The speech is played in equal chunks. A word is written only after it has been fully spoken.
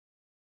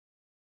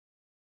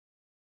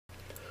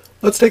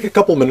Let's take a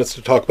couple minutes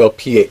to talk about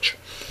pH.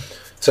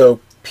 So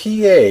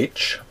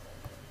pH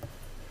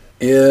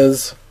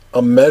is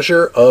a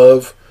measure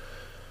of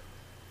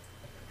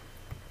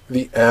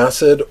the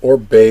acid or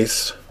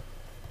base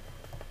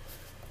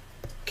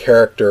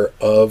character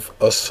of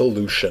a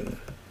solution.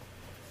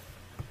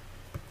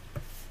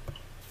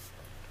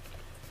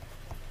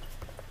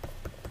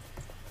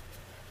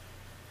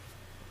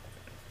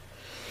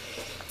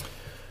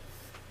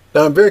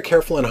 Now I'm very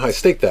careful in how I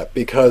state that,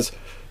 because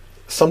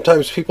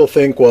sometimes people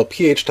think, well,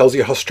 pH tells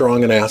you how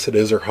strong an acid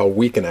is or how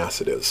weak an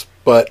acid is.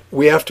 But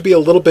we have to be a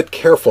little bit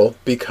careful,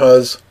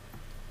 because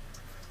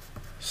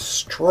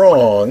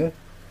strong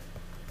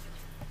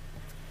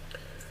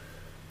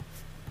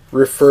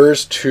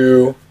refers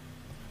to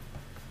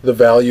the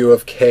value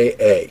of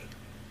Ka,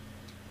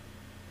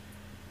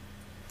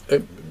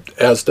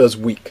 as does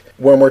weak.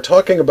 When we're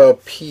talking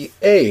about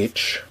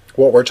pH,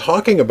 what we're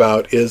talking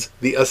about is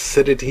the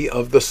acidity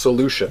of the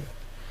solution.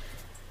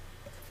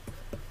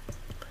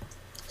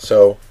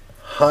 So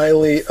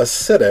highly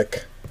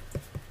acidic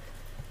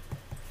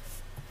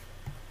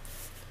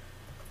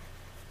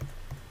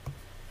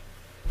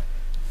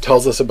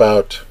tells us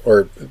about,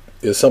 or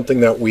is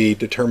something that we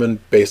determine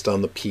based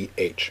on the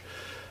pH.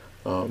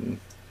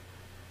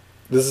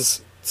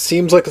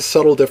 Seems like a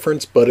subtle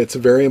difference, but it's a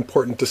very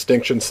important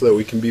distinction so that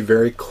we can be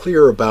very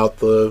clear about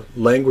the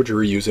language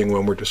we're using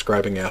when we're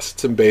describing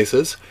acids and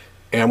bases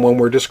and when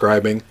we're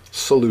describing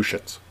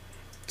solutions.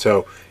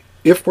 So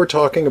if we're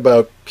talking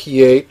about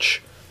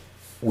pH,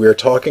 we're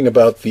talking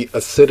about the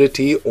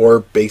acidity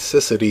or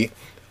basicity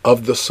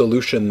of the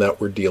solution that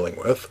we're dealing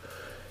with.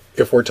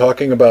 If we're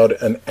talking about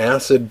an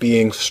acid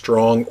being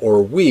strong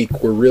or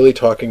weak, we're really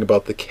talking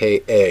about the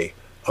Ka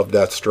of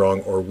that strong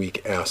or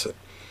weak acid.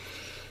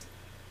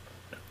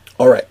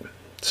 All right,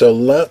 so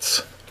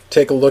let's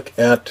take a look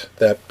at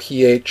that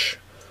pH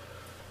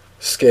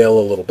scale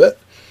a little bit.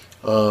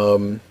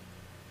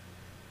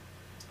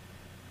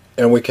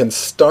 And we can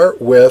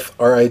start with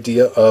our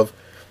idea of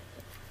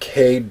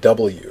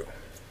Kw.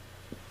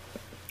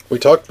 We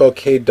talked about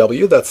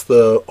Kw, that's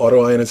the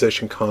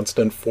autoionization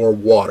constant for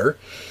water.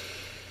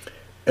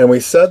 And we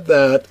said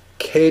that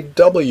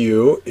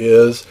Kw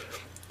is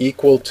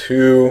equal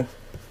to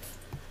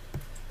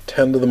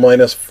 10 to the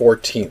minus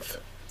 14th.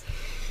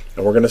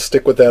 And we're going to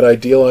stick with that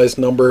idealized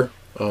number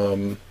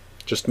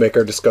just to make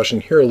our discussion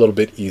here a little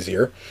bit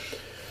easier.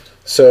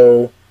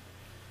 So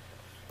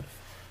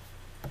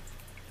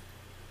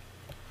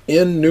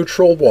in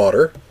neutral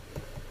water,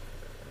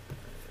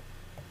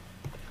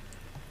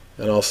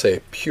 and I'll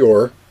say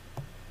pure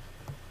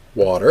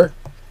water,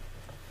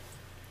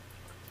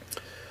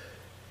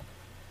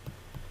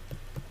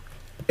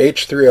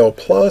 H3O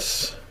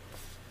plus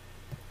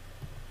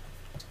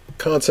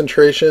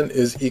concentration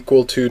is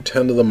equal to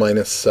 10 to the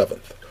minus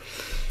 7th.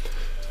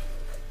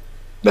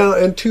 Now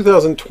in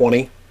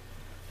 2020,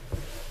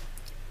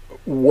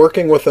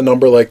 working with a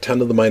number like 10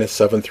 to the minus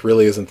 7th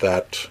really isn't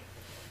that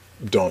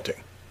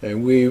daunting.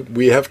 And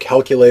we have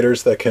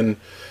calculators that can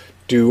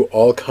do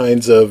all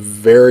kinds of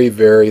very,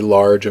 very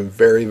large and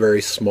very,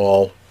 very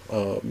small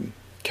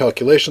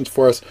calculations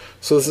for us,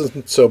 so this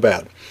isn't so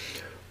bad.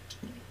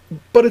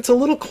 But it's a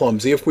little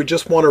clumsy if we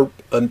just want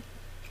a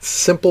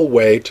simple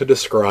way to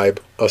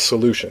describe a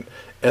solution.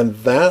 And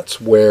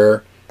that's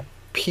where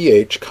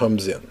pH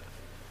comes in,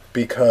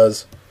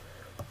 because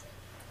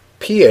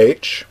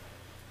pH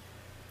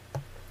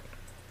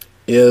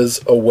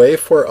is a way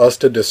for us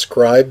to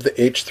describe the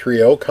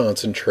H3O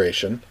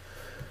concentration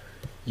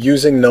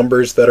using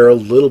numbers that are a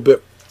little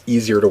bit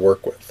easier to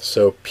work with.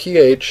 So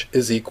pH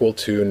is equal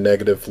to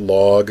negative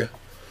log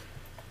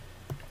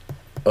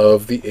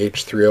of the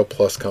H3O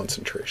plus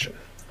concentration.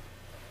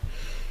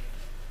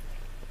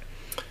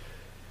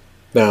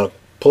 Now,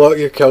 pull out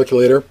your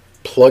calculator,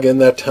 plug in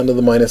that 10 to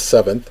the minus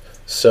 7th.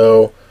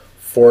 So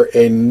for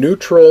a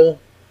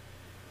neutral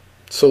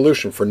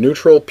solution, for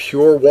neutral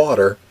pure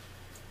water,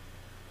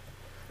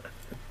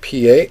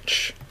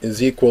 pH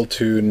is equal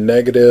to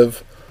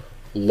negative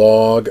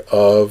log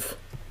of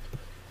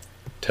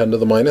 10 to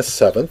the minus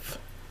 7th,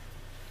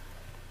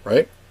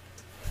 right?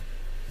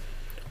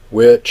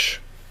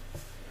 Which,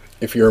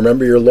 if you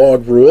remember your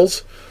log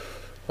rules,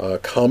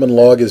 common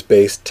log is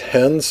base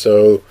 10,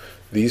 so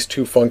these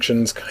two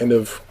functions kind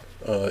of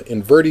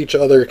invert each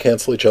other,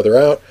 cancel each other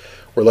out.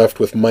 We're left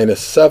with minus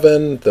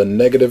 7. The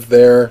negative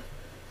there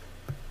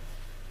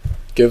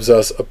gives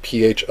us a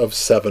pH of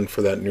 7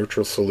 for that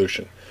neutral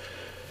solution.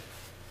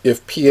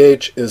 If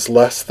pH is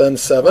less than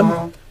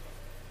 7,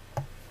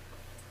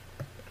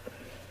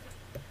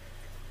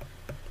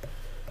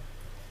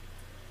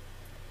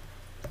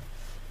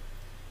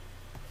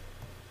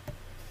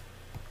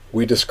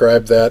 we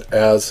describe that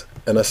as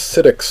an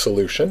acidic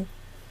solution.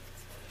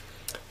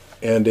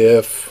 And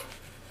if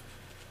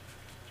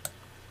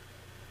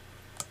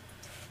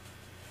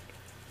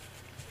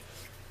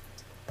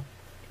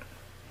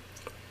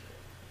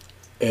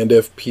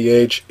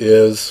pH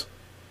is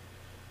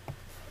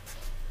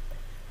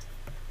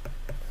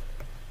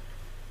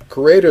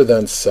greater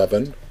than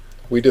 7,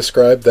 we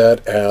describe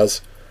that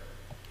as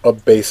a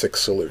basic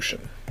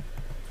solution.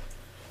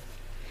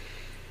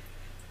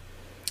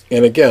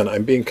 And again,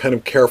 I'm being kind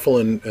of careful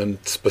and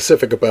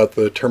specific about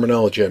the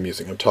terminology I'm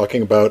using. I'm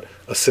talking about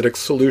acidic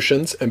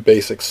solutions and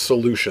basic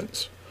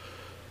solutions.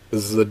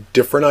 This is a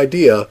different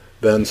idea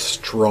than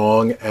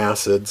strong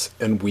acids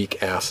and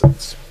weak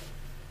acids.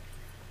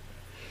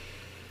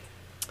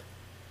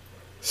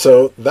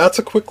 So that's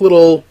a quick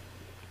little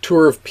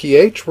tour of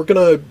pH. We're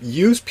going to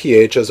use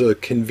pH as a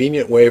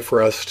convenient way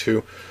for us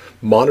to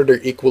monitor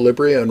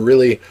equilibria and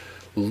really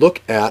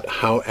look at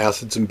how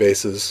acids and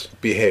bases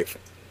behave.